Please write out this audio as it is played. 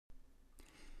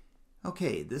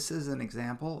Okay, this is an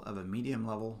example of a medium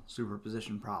level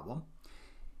superposition problem.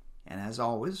 And as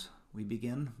always, we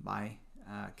begin by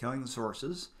killing the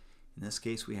sources. In this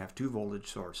case, we have two voltage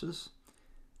sources.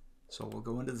 So we'll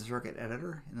go into the circuit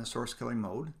editor in the source killing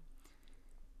mode.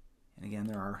 And again,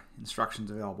 there are instructions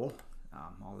available.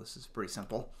 All this is pretty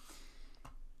simple.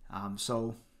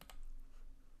 So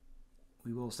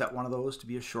we will set one of those to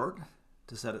be a short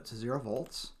to set it to 0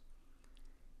 volts.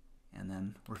 And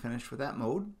then we're finished with that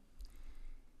mode.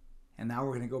 And now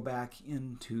we're going to go back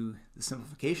into the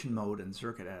simplification mode in the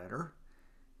circuit editor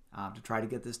to try to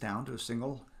get this down to a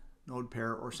single node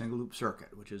pair or single loop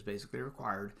circuit, which is basically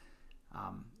required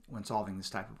when solving this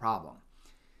type of problem.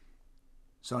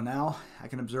 So now I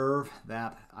can observe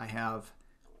that I have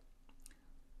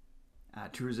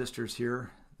two resistors here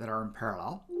that are in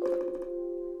parallel.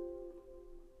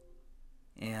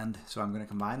 And so I'm going to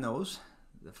combine those.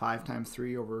 The 5 times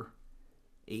 3 over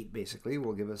 8 basically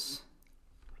will give us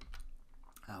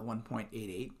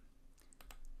 1.88.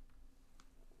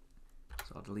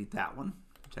 So I'll delete that one.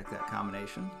 Check that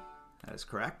combination. That is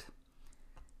correct.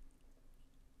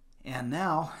 And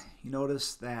now you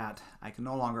notice that I can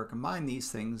no longer combine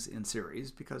these things in series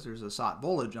because there's a sought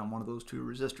voltage on one of those two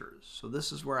resistors. So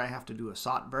this is where I have to do a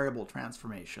sought variable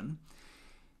transformation.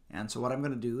 And so what I'm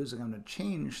going to do is I'm going to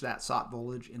change that sought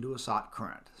voltage into a sought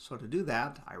current. So to do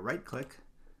that, I right click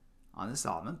on this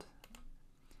element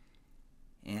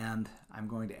and I'm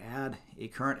going to add a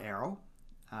current arrow,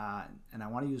 and I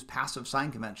want to use passive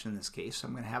sign convention in this case, so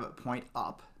I'm going to have it point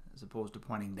up as opposed to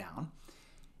pointing down.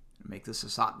 Make this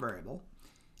a sought variable,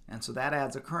 and so that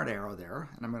adds a current arrow there,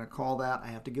 and I'm going to call that, I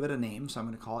have to give it a name, so I'm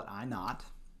going to call it I0,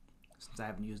 since I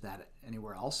haven't used that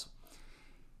anywhere else.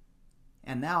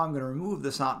 And now I'm going to remove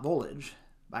the sought voltage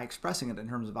by expressing it in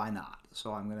terms of I0.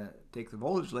 So I'm going to take the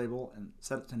voltage label and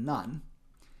set it to none.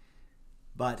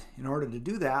 But in order to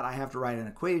do that, I have to write an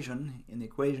equation in the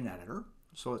equation editor.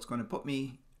 So it's going to put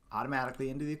me automatically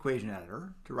into the equation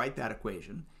editor to write that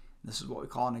equation. This is what we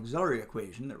call an auxiliary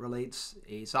equation that relates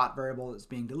a sought variable that's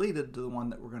being deleted to the one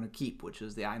that we're going to keep, which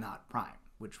is the I0 prime,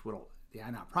 the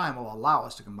I0 prime will allow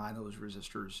us to combine those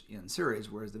resistors in series,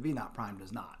 whereas the V0 prime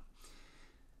does not.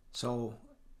 So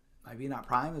my V0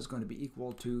 prime is going to be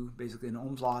equal to basically an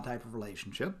Ohm's law type of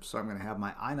relationship. So I'm going to have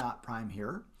my I0 prime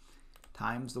here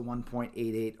times the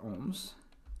 1.88 ohms,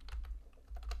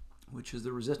 which is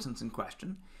the resistance in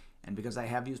question. And because I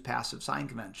have used passive sign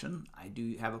convention, I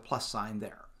do have a plus sign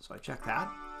there. So I check that.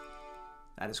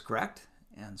 That is correct.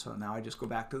 And so now I just go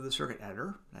back to the circuit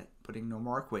editor, putting no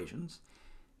more equations.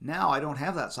 Now I don't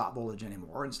have that sought voltage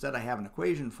anymore. Instead, I have an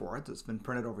equation for it that's been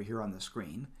printed over here on the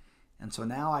screen. And so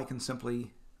now I can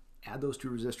simply add those two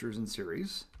resistors in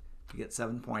series to get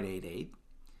 7.88.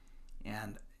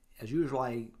 And as usual,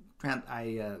 I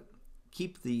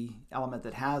keep the element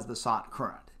that has the sought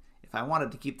current. If I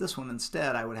wanted to keep this one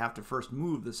instead, I would have to first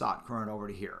move the sought current over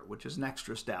to here, which is an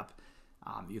extra step.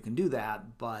 You can do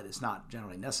that, but it's not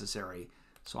generally necessary,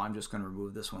 so I'm just going to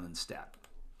remove this one instead.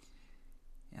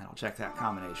 And I'll check that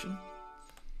combination.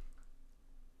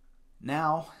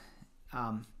 Now,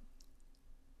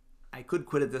 I could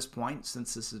quit at this point,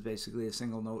 since this is basically a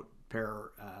single node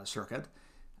pair circuit.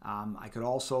 I could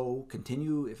also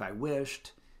continue, if I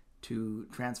wished, to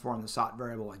transform the sought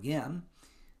variable again.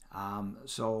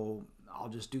 So I'll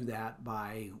just do that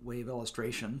by way of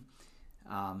illustration.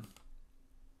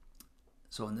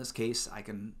 So in this case, I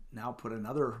can now put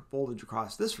another voltage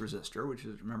across this resistor, which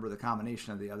is, remember, the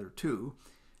combination of the other two.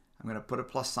 I'm going to put a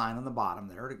plus sign on the bottom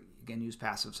there to, again, use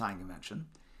passive sign convention.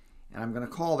 And I'm going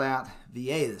to call that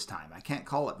VA this time. I can't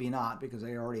call it V0 because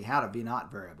I already had a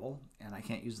V0 variable, and I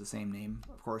can't use the same name,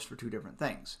 of course, for two different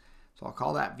things. So I'll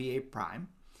call that VA prime.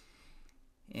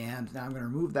 And now I'm going to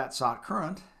remove that sought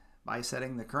current by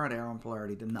setting the current arrow and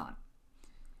polarity to none.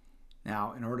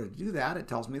 Now, in order to do that, it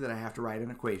tells me that I have to write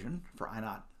an equation for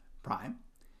I0 prime,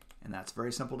 and that's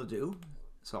very simple to do.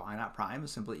 So I0 prime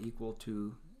is simply equal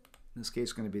to, in this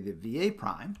case, going to be the VA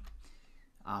prime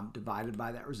divided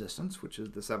by that resistance, which is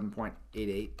the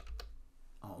 7.88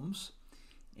 ohms.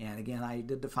 And again, I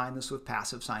did define this with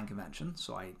passive sign convention,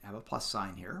 so I have a plus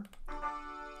sign here.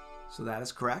 So that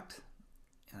is correct,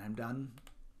 and I'm done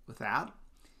with that.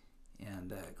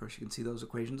 And of course, you can see those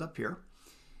equations up here.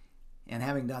 And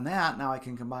having done that, now I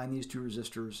can combine these two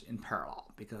resistors in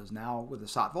parallel, because now with the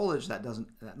sought voltage, that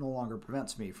no longer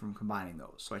prevents me from combining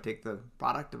those. So I take the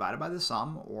product divided by the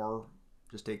sum, or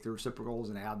just take the reciprocals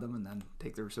and add them, and then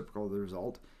take the reciprocal of the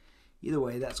result. Either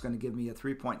way, that's going to give me a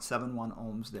 3.71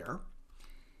 ohms there.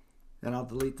 Then I'll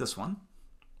delete this one.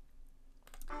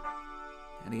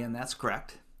 And again, that's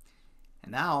correct.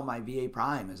 And now my VA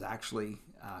prime is actually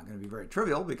going to be very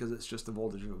trivial because it's just the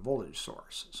voltage of a voltage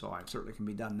source. So it certainly can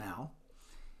be done now.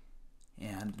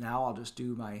 And now I'll just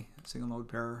do my single node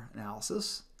pair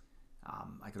analysis.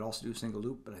 I could also do single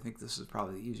loop, but I think this is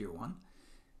probably the easier one.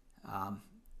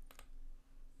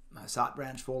 My SOT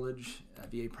branch voltage,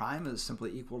 VA prime, is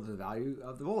simply equal to the value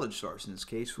of the voltage source, in this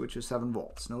case, which is 7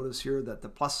 volts. Notice here that the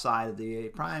plus side of the VA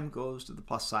prime goes to the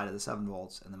plus side of the 7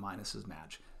 volts, and the minuses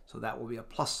match. So that will be a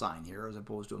plus sign here as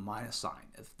opposed to a minus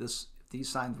sign. If these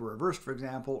signs were reversed, for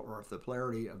example, or if the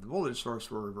polarity of the voltage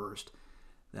source were reversed,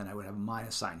 then I would have a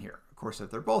minus sign here. Of course, if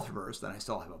they're both reversed, then I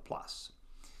still have a plus.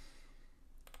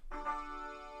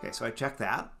 Okay, so I checked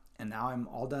that, and now I'm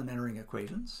all done entering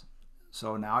equations.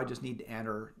 So now I just need to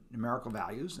enter numerical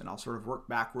values, and I'll sort of work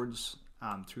backwards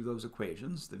through those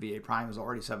equations. The VA prime is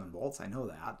already 7 volts, I know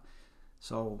that.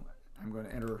 So I'm going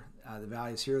to enter the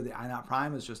values here. The I naught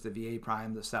prime is just the VA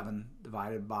prime, the 7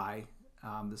 divided by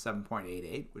the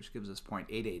 7.88, which gives us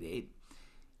 0.888.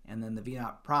 And then the V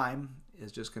naught prime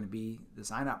is just going to be this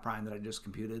I naught prime that I just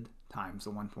computed times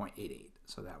the 1.88.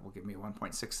 So that will give me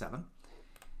 1.67.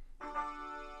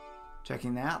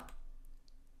 Checking that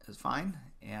is fine.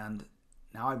 And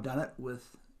now I've done it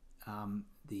with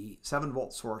the 7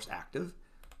 volt source active.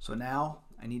 So now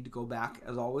I need to go back,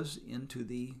 as always, into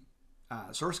the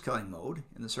source killing mode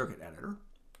in the circuit editor.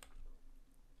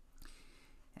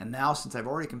 And now, since I've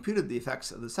already computed the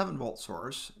effects of the 7 volt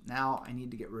source, now I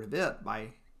need to get rid of it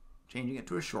by changing it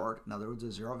to a short, in other words,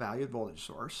 a zero valued voltage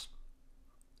source.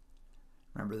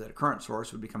 Remember that a current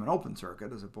source would become an open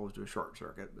circuit as opposed to a short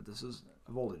circuit, but this is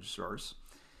a voltage source.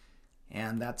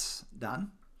 And that's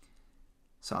done.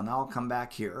 So now I'll come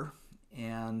back here,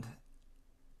 and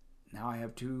now I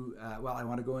have two, well, I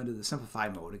want to go into the simplify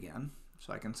mode again,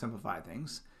 so I can simplify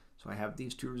things. So I have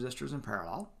these two resistors in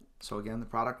parallel. So again, the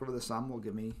product over the sum will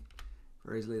give me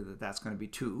very easily that that's going to be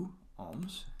 2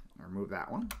 ohms. I'll remove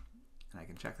that one, and I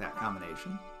can check that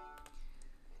combination.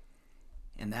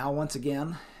 And now, once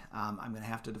again, I'm going to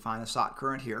have to define a SOT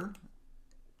current here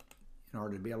in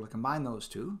order to be able to combine those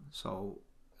two. So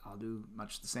I'll do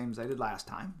much the same as I did last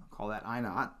time. I'll call that I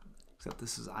naught, except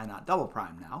this is I naught double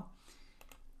prime now.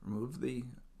 Remove the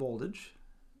voltage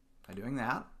by doing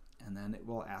that, and then it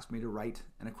will ask me to write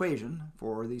an equation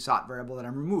for the SOT variable that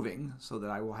I'm removing so that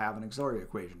I will have an auxiliary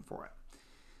equation for it.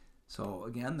 So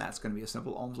again, that's going to be a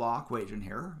simple Ohm's law equation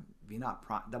here. V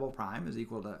naught double prime is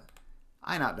equal to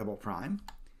I naught double prime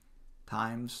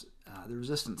times the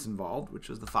resistance involved, which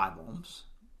is the 5 ohms.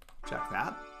 Check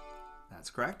that.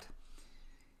 That's correct.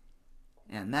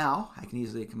 And now I can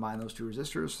easily combine those two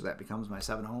resistors, so that becomes my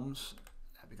 7 ohms.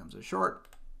 That becomes a short.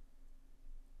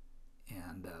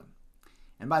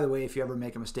 And by the way, if you ever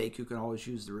make a mistake, you can always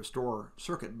use the restore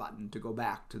circuit button to go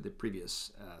back to the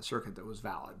previous circuit that was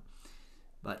valid.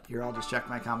 But here I'll just check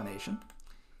my combination.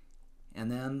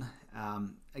 And then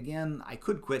again, I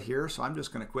could quit here, so I'm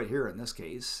just going to quit here in this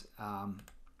case. And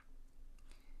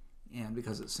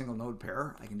because it's single node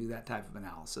pair, I can do that type of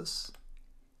analysis.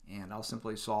 And I'll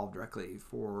simply solve directly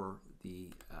for the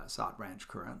SOT branch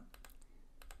current.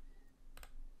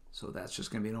 So that's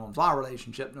just going to be an Ohm's law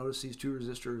relationship. Notice these two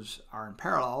resistors are in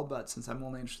parallel, but since I'm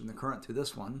only interested in the current through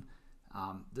this one,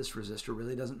 this resistor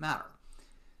really doesn't matter.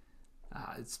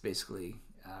 It's basically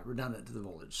redundant to the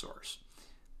voltage source.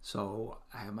 So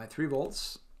I have my 3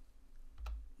 volts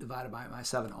divided by my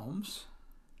 7 ohms.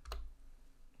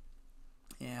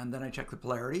 And then I check the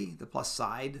polarity. The plus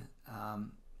side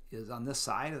is on this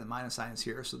side, and the minus sign is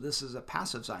here. So this is a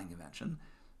passive sign convention.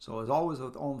 So as always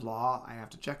with Ohm's law, I have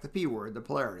to check the P word, the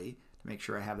polarity, to make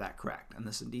sure I have that correct. And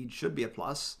this indeed should be a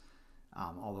plus,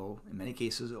 although in many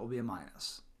cases it will be a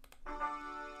minus.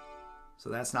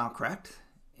 So that's now correct.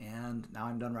 And now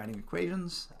I'm done writing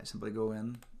equations. I simply go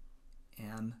in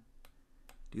and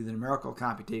do the numerical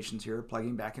computations here,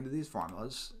 plugging back into these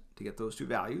formulas to get those two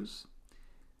values.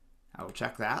 I will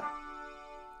check that.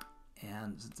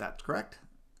 And since that's correct,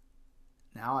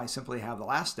 now I simply have the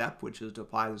last step, which is to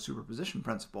apply the superposition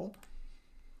principle,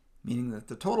 meaning that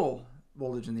the total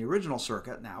voltage in the original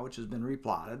circuit now, which has been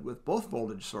replotted with both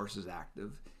voltage sources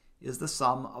active, is the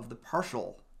sum of the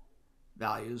partial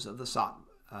values of the SOT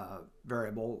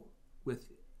variable, with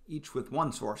each with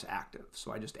one source active.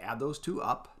 So I just add those two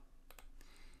up,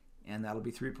 and that'll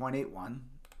be 3.81,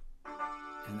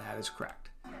 and that is correct.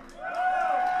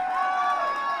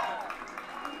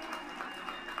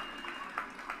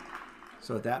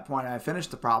 So at that point, I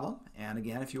finished the problem. And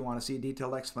again, if you want to see a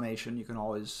detailed explanation, you can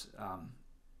always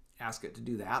ask it to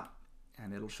do that,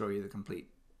 and it'll show you the complete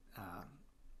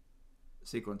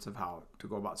sequence of how to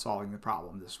go about solving the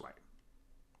problem this way.